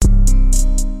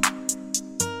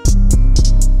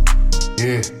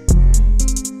Yeah.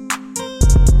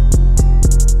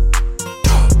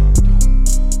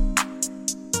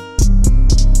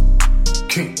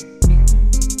 King.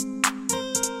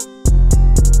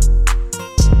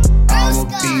 I'ma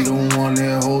be the one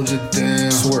that holds you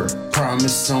down. Swear.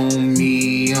 Promise on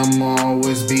me, I'ma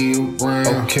always be around.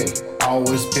 Okay.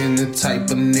 Always been the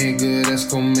type of nigga that's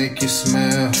gon' make you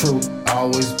smile. True.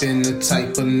 Always been the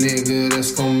type of nigga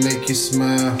that's gon' make you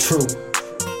smile. True.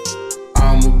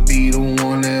 I'ma be the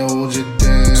one that holds you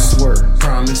down. Swear.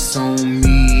 Promise on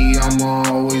me, I'ma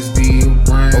always be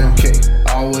around. Okay.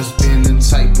 Always been the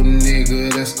type of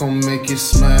nigga that's gon' make you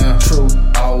smile. True.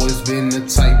 Always been the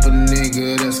type of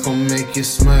nigga that's gon' make you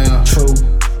smile. True.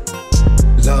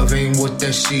 Love ain't what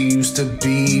that shit used to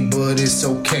be, but it's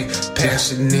okay.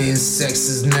 Passion and sex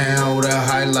is now the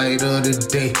highlight of the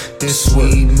day. This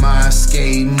sweet my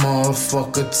escape,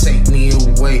 motherfucker, take me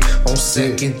away. On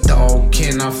second thought,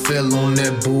 can I feel on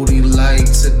that booty like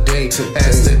today?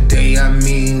 As the day, I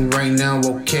mean right now,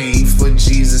 okay, for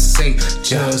Jesus' sake.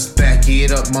 Just back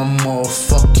it up, my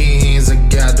motherfucking hands, I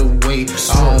gotta wait.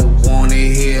 I don't wanna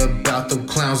hear about them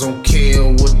clowns, don't care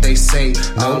what they say.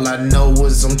 All I know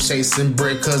is I'm chasing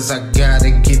bread, cause I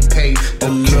gotta get paid. The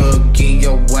look in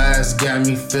your eyes got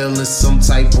me feeling some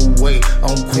type of way.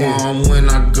 On Guam when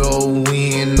I go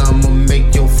in, I'ma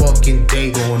make your fucking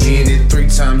day. Hit it 3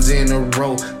 times in a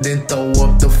row, then throw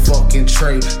up the fucking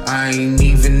tray. I ain't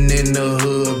even in the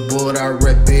hood, but I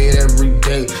rep it every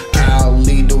day. I'll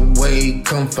lead the way,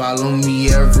 come follow me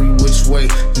every which way.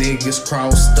 Niggas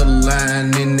cross the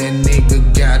line and that nigga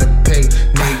gotta pay.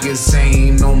 Niggas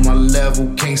ain't on my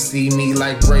level, can't see me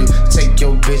like Ray. Take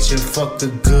your bitch and fuck the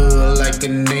good like her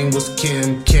name was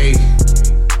Kim K.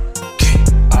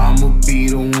 I'ma be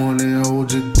the one that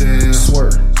hold you down.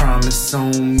 Swear. Promise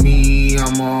on me,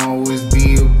 I'ma always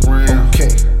be around. Okay.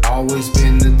 Always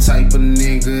been the type of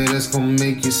nigga that's gon'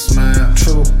 make you smile.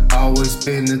 True. Always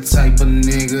been the type of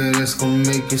nigga that's gon'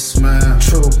 make you smile.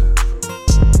 True.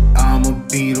 I'ma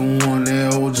be the one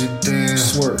that hold you down.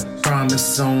 Swear.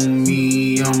 Promise on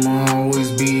me, I'ma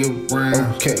always be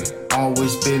around. Okay.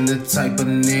 Always been the type of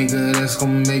nigga that's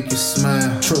gon' make you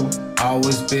smile. True.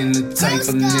 Always been the type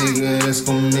of nigga that's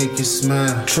gon' make you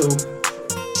smile. True.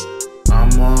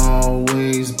 I'ma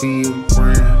always be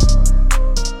around.